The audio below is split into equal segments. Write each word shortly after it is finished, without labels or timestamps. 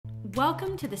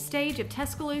Welcome to the stage of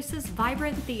Tuscaloosa's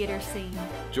vibrant theater scene.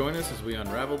 Join us as we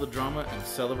unravel the drama and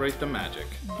celebrate the magic.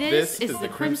 This is the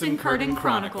Crimson Curtain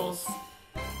Chronicles.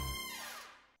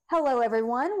 Hello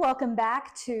everyone, welcome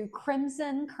back to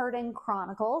Crimson Curtain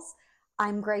Chronicles.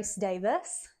 I'm Grace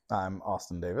Davis. I'm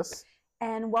Austin Davis.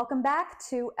 And welcome back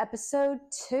to episode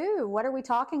 2. What are we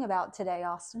talking about today,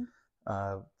 Austin?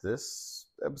 This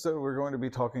episode we're going to be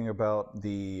talking about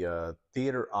the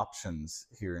theater options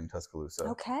here in Tuscaloosa.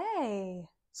 Okay,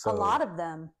 So, a lot of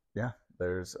them. Yeah,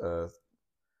 there's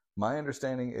my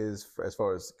understanding is as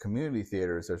far as community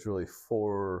theaters, there's really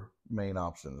 4 main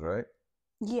options, right?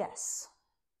 Yes.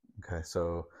 Okay,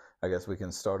 so I guess we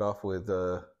can start off with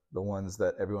the ones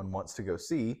that everyone wants to go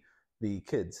see, the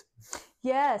kids.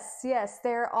 Yes,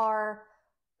 there are,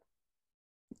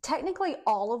 technically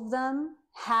all of them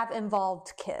have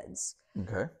involved kids.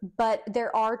 Okay. But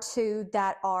there are 2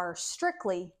 that are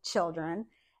strictly children,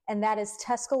 and that is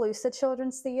Tuscaloosa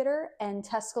Children's Theater and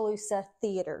Tuscaloosa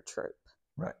Theater Troupe.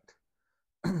 Right.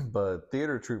 But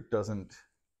theater troupe doesn't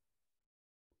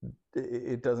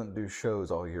do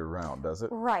shows all year round, does it?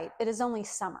 Right. It is only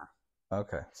summer.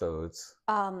 Okay, so it's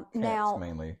now camps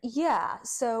mainly. Yeah,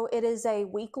 so it is a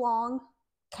week-long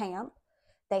camp.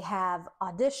 They have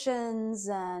auditions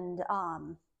and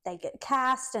they get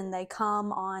cast and they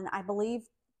come on, I believe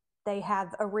they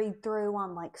have a read-through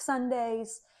on like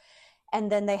Sundays,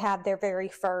 and then they have their very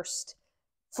first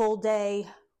full day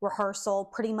rehearsal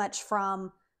pretty much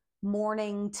from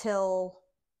morning till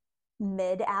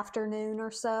mid-afternoon or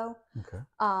so. Okay.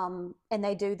 And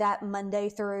they do that Monday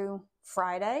through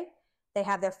Friday. They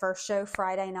have their first show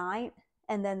Friday night,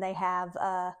 and then they have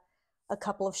a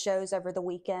couple of shows over the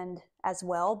weekend as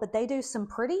well. But they do some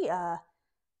pretty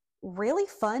really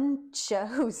fun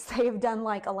shows. They have done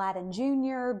like Aladdin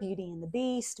Jr., Beauty and the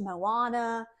Beast,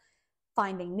 Moana,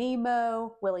 Finding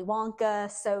Nemo, Willy Wonka.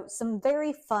 So some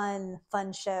very fun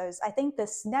shows. I think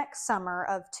this next summer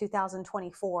of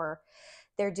 2024,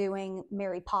 they're doing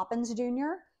Mary Poppins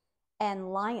Jr.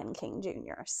 and Lion King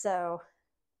Jr. So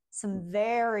some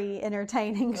very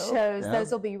entertaining shows. Yeah.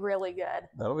 Those will be really good.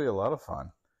 That'll be a lot of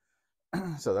fun.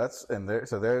 So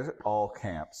there's all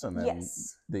camps, and then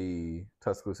Yes. The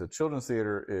Tuscaloosa Children's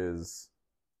Theater is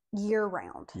Year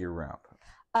round. year round.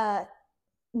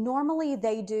 Normally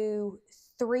they do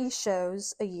 3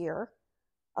 shows a year: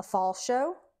 a fall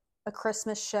show, a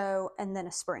Christmas show, and then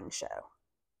a spring show.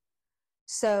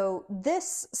 So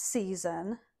this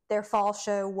season, their fall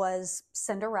show was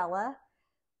Cinderella,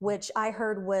 which I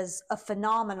heard was a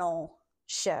phenomenal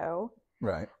show.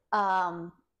 Right.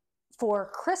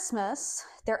 For Christmas,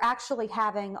 they're actually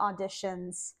having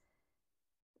auditions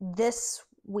this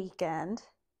weekend.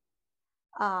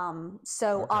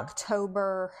 So Okay.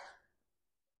 October.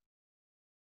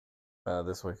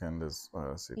 This weekend is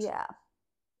let's see, Yeah.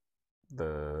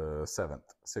 the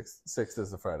 7th. 6th is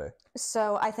the Friday.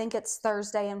 So I think it's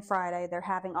Thursday and Friday. They're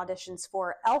having auditions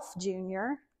for Elf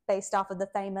Jr., based off of the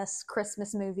famous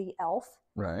Christmas movie Elf.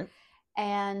 Right.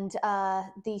 And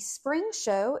the spring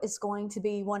show is going to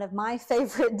be one of my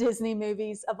favorite Disney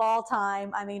movies of all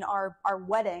time. I mean, our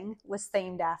wedding was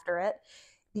themed after it,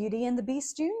 Beauty and the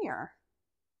Beast Jr.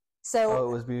 So,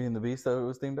 it was Beauty and the Beast that it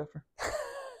was themed after?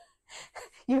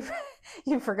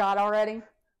 you forgot already?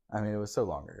 I mean, it was so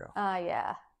long ago.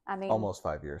 Yeah. I mean, Almost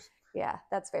 5 years. Yeah,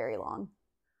 that's very long.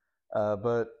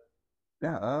 But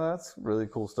yeah, that's really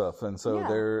cool stuff. And so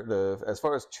Yeah. as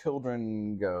far as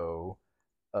children go,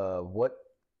 what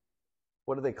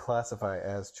do they classify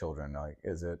as children? Like,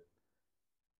 is it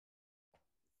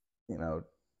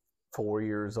 4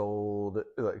 years old?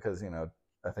 Because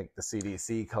I think the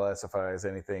CDC classifies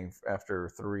anything after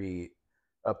 3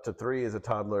 up to 3 is a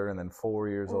toddler, and then 4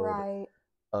 years old Right.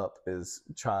 up is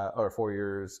child, or 4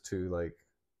 years to like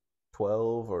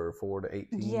 12, or 4 to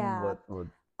 18. Yeah. What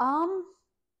would?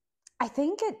 I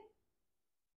think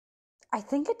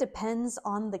it depends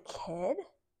on the kid,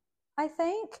 I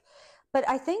think. But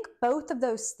I think both of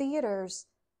those theaters,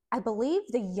 I believe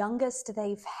the youngest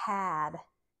they've had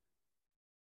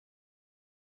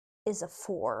is a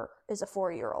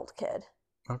 4-year-old kid.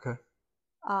 Okay.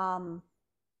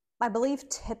 I believe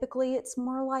typically it's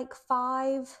more like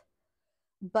 5,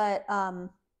 but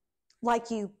like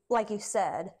you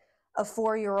said, a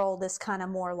 4-year-old is kind of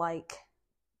more like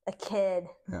a kid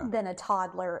than a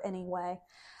toddler anyway.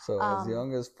 So as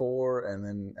young as 4, and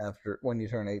then when you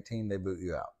turn 18, they boot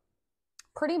you out.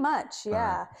 Pretty much,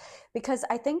 yeah. Right. Because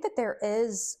I think that there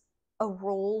is a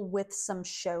rule with some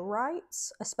show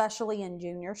rights, especially in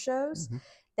junior shows,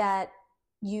 that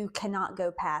you cannot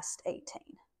go past 18.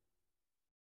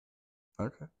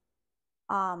 Okay.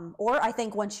 Or I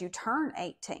think once you turn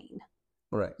 18,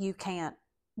 Right. you can't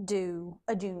do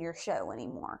a junior show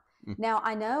anymore. Mm-hmm. Now,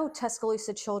 I know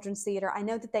Tuscaloosa Children's Theater, I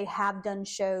know that they have done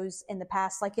shows in the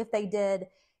past, like if they did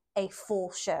a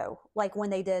full show, like when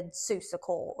they did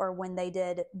Seussical or when they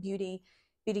did Beauty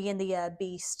and the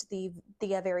Beast, the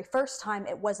very first time,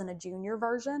 it wasn't a junior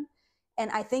version.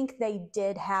 And I think they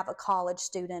did have a college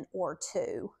student or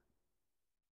two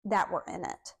that were in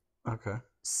it. Okay.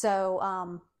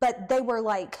 So, but they were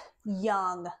like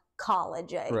young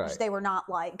college age. Right. They were not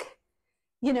like,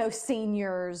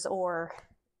 seniors or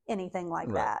anything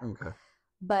like that. Okay.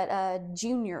 But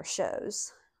junior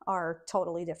shows are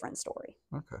totally different story.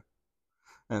 Okay.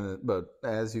 But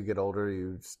as you get older,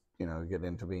 you get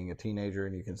into being a teenager,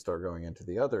 and you can start going into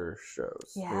the other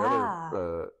shows. Yeah.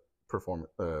 The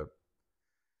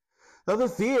other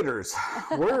theaters.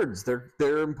 Words,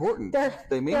 they're important.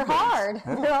 They mean they're things. hard.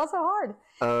 Yeah. They're also hard.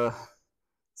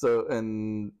 So,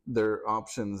 and there are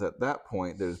options at that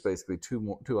point. There's basically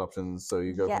two options. So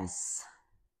you go from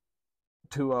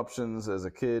 2 options as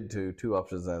a kid to 2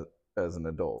 options as an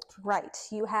adult. Right.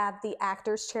 You have the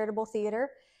Actors Charitable Theater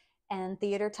and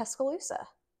Theater Tuscaloosa.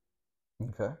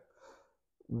 Okay.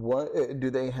 What do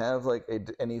they have, like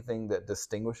anything that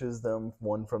distinguishes them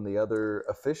one from the other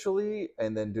officially,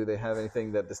 and then do they have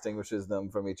anything that distinguishes them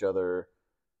from each other?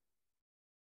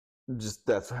 Just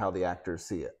that's how the actors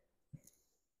see it.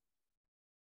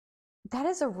 That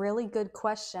is a really good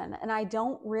question, and I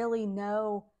don't really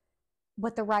know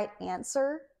what the right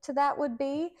answer to that would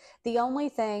be. The only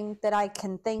thing that I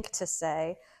can think to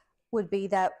say would be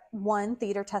that, one,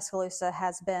 Theater Tuscaloosa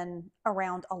has been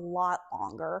around a lot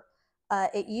longer.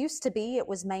 It used to be, it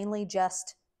was mainly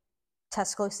just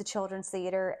Tuscaloosa Children's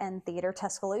Theater and Theater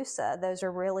Tuscaloosa. Those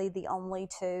are really the only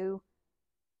 2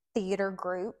 theater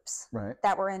groups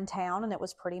that were in town, and it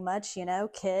was pretty much,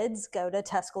 kids go to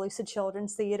Tuscaloosa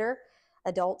Children's Theater,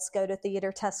 adults go to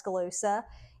Theater Tuscaloosa.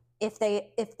 If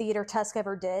Theater Tusk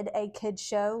ever did a kids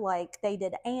show, like they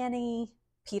did Annie,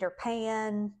 Peter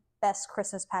Pan, Best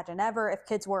Christmas Pageant Ever, if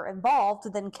kids were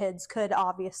involved, then kids could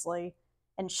obviously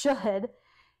and should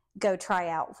go try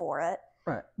out for it.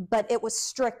 Right. But it was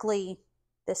strictly,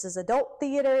 this is adult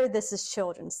theater, this is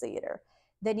children's theater.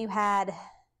 Then you had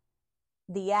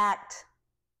the Act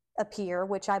appear,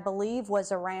 which I believe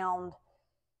was around,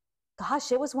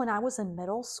 it was when I was in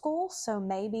middle school, so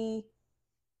maybe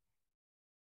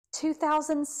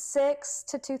 2006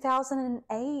 to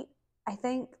 2008. I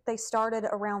think they started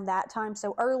around that time.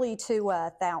 So early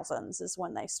 2000s is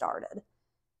when they started,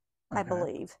 I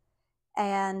believe.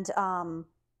 And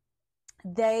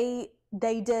they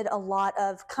did a lot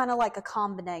of kind of like a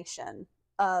combination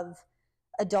of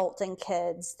adult and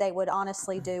kids. They would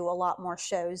honestly do a lot more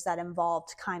shows that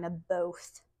involved kind of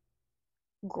both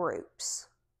groups.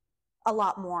 A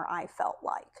lot more, I felt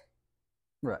like.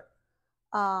 Right.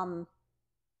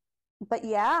 But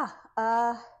yeah,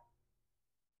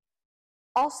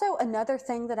 also another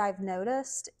thing that I've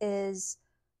noticed is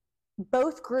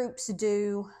both groups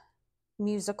do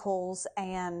musicals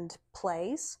and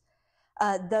plays.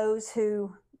 Those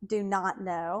who do not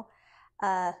know,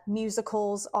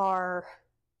 musicals are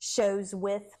shows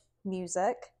with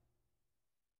music.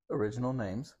 Original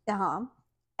names.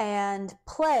 And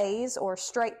plays, or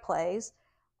straight plays,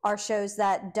 are shows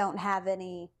that don't have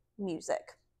any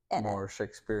music in More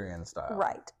Shakespearean style.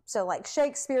 Right. So like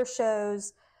Shakespeare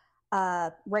shows,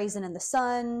 Raisin in the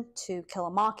Sun, To Kill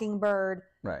a Mockingbird.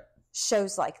 Right.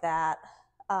 Shows like that.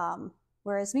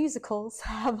 Whereas musicals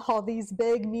have all these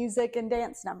big music and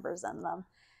dance numbers in them.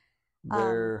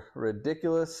 They're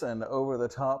ridiculous and over the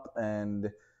top,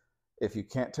 and if you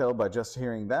can't tell by just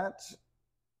hearing that,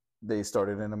 they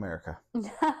started in America.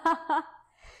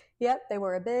 Yep, they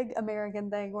were a big American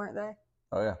thing, weren't they?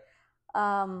 Oh, yeah.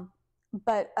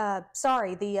 But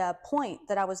sorry, the point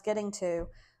that I was getting to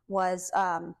was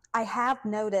I have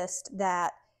noticed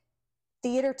that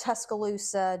Theater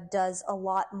Tuscaloosa does a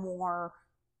lot more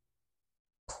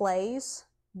plays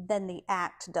than the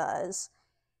Act does.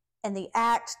 And the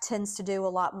Act tends to do a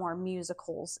lot more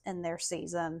musicals in their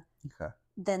season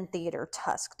than Theater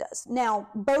Tusk does. Now,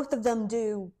 both of them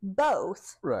do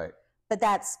both. Right. But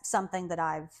that's something that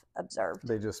I've observed.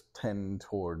 They just tend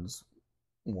towards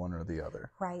one or the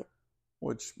other. Right.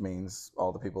 Which means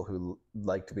all the people who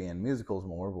like to be in musicals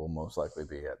more will most likely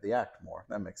be at the Act more.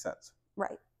 That makes sense.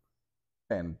 Right.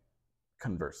 And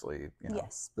conversely,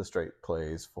 yes, the straight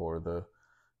plays for the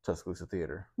Tuscaloosa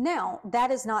Theater. Now, that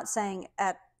is not saying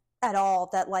at all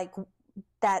that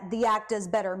that the Act does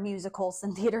better musicals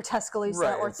than Theater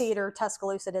Tuscaloosa, or Theater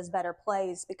Tuscaloosa does better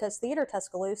plays, because Theater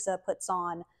Tuscaloosa puts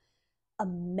on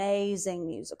amazing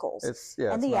musicals.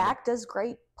 And the Act does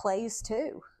great plays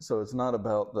too. So it's not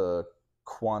about the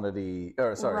quantity,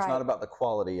 or sorry, it's not about the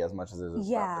quality as much as it is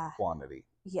about the quantity.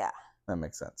 Yeah. That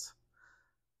makes sense.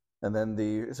 And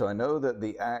then so I know that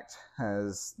the ACT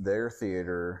has their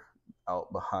theater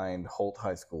out behind Holt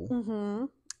High School. Mm-hmm.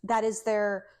 That is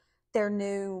their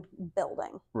new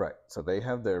building. Right. So they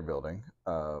have their building.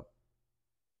 And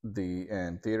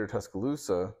Theater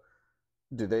Tuscaloosa,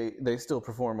 do they still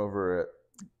perform over at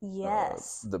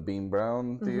the Bean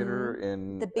Brown Theater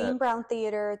in the Bean Brown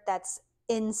Theater that's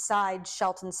inside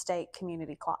Shelton State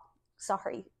Community College.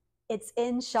 Sorry, it's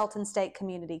in Shelton State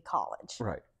Community College.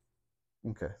 Right.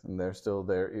 Okay, and they're still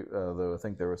there, though I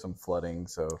think there was some flooding,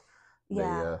 so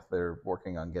they're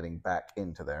working on getting back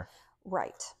into there.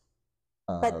 Right.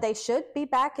 But they should be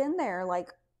back in there.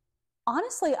 Like,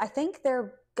 honestly, I think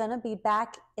they're gonna be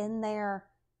back in there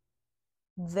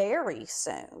very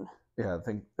soon. Yeah, I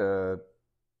think.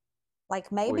 Like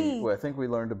maybe. I think we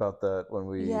learned about that when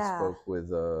we spoke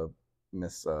with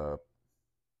Miss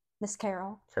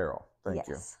Carol. Carol, thank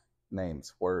you.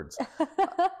 Names, words.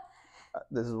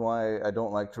 This is why I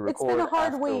don't like to record. It's been a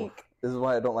hard week. This is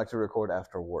why I don't like to record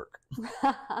after work.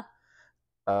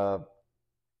 But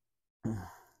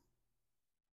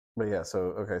yeah,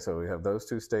 so we have those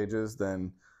 2 stages.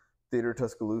 Then Theater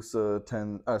Tuscaloosa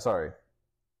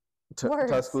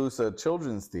Tuscaloosa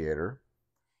Children's Theater.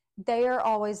 They are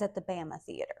always at the Bama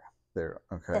Theater.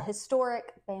 Okay. The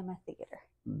historic Bama Theater.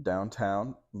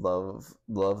 Downtown, love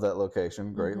that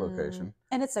location. Great location.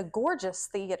 And it's a gorgeous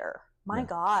theater. My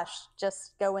gosh,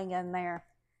 just going in there.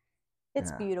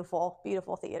 It's beautiful,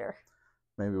 beautiful theater.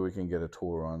 Maybe we can get a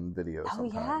tour on video sometime. Oh,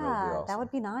 yeah, awesome. That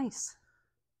would be nice.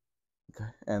 Okay.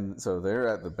 And so they're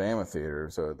at the Bama Theater,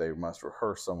 so they must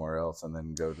rehearse somewhere else and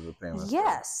then go to the Bama Theater.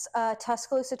 Yes.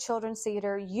 Tuscaloosa Children's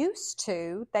Theater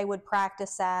they would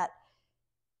practice at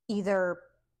either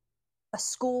a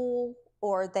school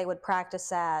or they would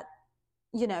practice at,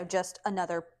 just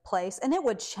another place. And it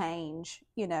would change,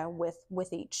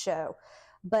 with each show.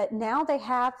 But now they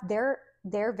have their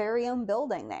very own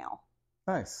building now.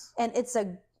 Nice. And it's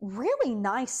a really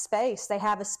nice space. They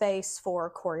have a space for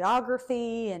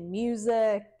choreography and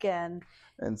music and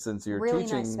since you're really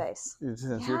teaching, nice space.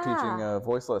 Since you're teaching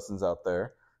voice lessons out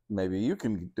there, maybe you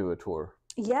can do a tour.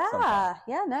 Yeah, sometime.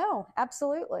 Yeah, no,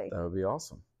 absolutely. That would be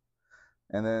awesome.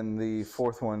 And then the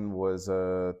 4th one was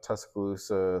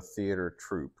Tuscaloosa Theater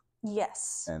Troupe.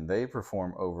 Yes. And they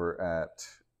perform over at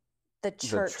the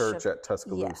church at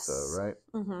Tuscaloosa, right?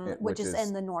 Mm-hmm. Which is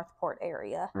in the Northport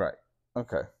area. Right.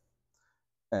 Okay.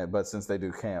 But since they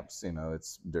do camps,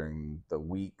 it's during the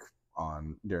week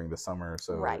during the summer,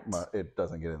 so it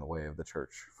doesn't get in the way of the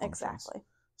church functions. Exactly.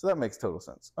 So that makes total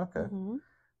sense. Okay. Mm-hmm.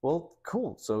 Well,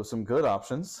 cool. So some good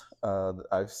options.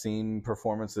 I've seen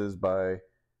performances by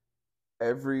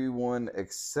everyone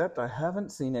except I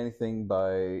haven't seen anything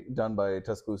done by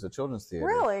Tuscaloosa Children's Theater.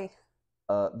 Really?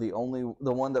 The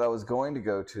one that I was going to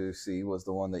go to see was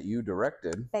the one that you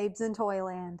directed, Babes in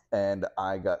Toyland. And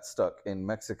I got stuck in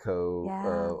Mexico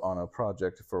on a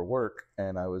project for work,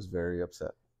 and I was very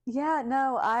upset. Yeah,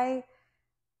 no, I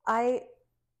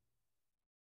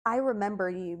remember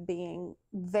you being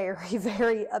very,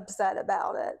 very upset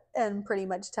about it and pretty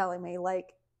much telling me,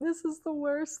 like, this is the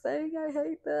worst thing. I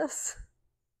hate this.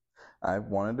 I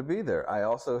wanted to be there. I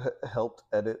also helped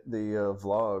edit the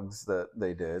vlogs that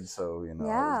they did. So, I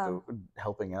was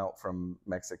helping out from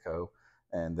Mexico,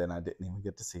 and then I didn't even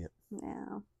get to see it.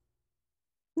 Yeah.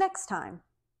 Next time.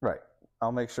 Right.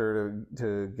 I'll make sure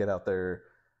to get out there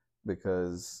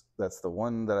because that's the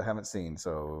one that I haven't seen.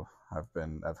 So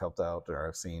I've helped out, or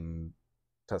I've seen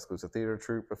Tuscaloosa Theater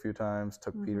Troupe a few times,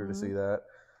 took Peter to see that.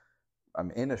 I'm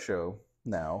in a show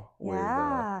now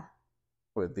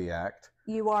with the ACT.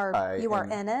 You are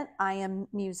in it. I am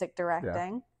music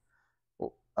directing. Yeah.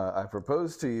 Well, I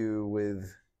proposed to you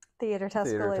with Theater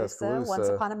Tuscaloosa, Once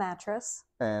Upon a Mattress.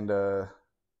 And I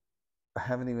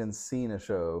haven't even seen a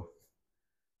show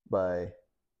by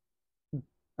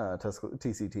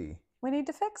TCT. We need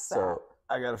to fix that. So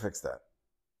I got to fix that.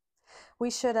 We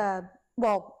should,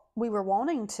 we were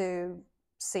wanting to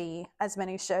see as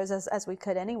many shows as we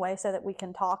could anyway, so that we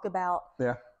can talk about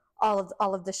all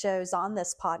of the shows on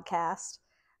this podcast.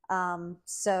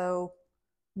 So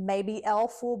maybe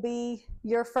Elf will be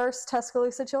your first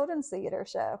Tuscaloosa Children's Theater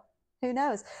show. Who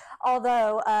knows?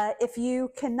 Although, if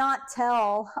you cannot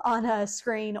tell on a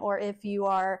screen, or if you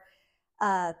are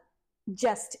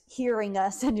just hearing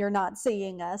us and you're not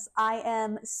seeing us, I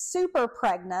am super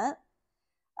pregnant.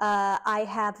 I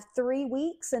have 3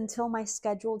 weeks until my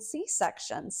scheduled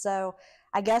C-section. So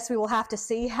I guess we will have to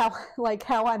see how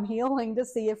I'm healing to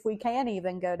see if we can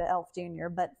even go to Elf Junior.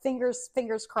 But fingers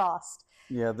crossed.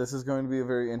 Yeah, this is going to be a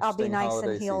very interesting. I'll be nice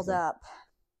holiday and healed season. up.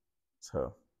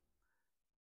 So,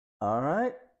 all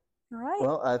right. All right.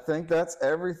 Well, I think that's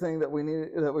everything that we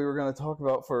were going to talk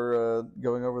about for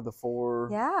going over the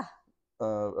 4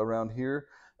 around here.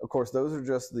 Of course, those are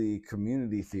just the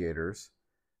community theaters.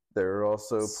 There are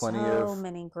also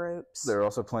many groups. There are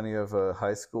also plenty of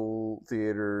high school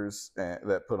theaters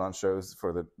that put on shows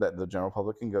that the general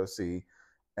public can go see,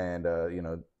 and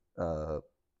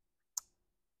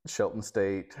Shelton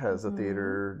State has a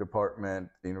theater department.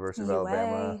 The University of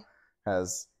Alabama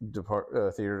has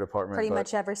theater department. Pretty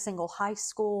much every single high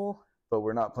school. But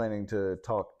we're not planning to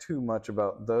talk too much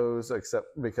about those, except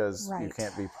because you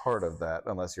can't be part of that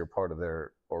unless you're part of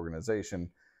their organization,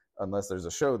 unless there's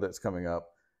a show that's coming up,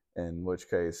 in which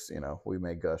case, we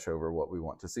may gush over what we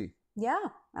want to see. Yeah,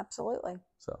 absolutely.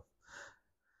 So,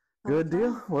 good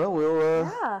deal. Well,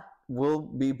 we'll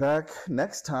be back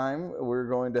next time. We're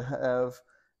going to have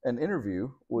an interview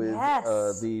with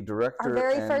the director. Our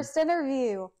very first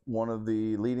interview. One of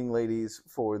the leading ladies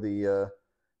for the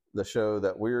show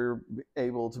that we're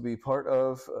able to be part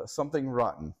of, Something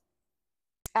Rotten.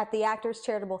 At the Actors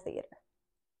Charitable Theater.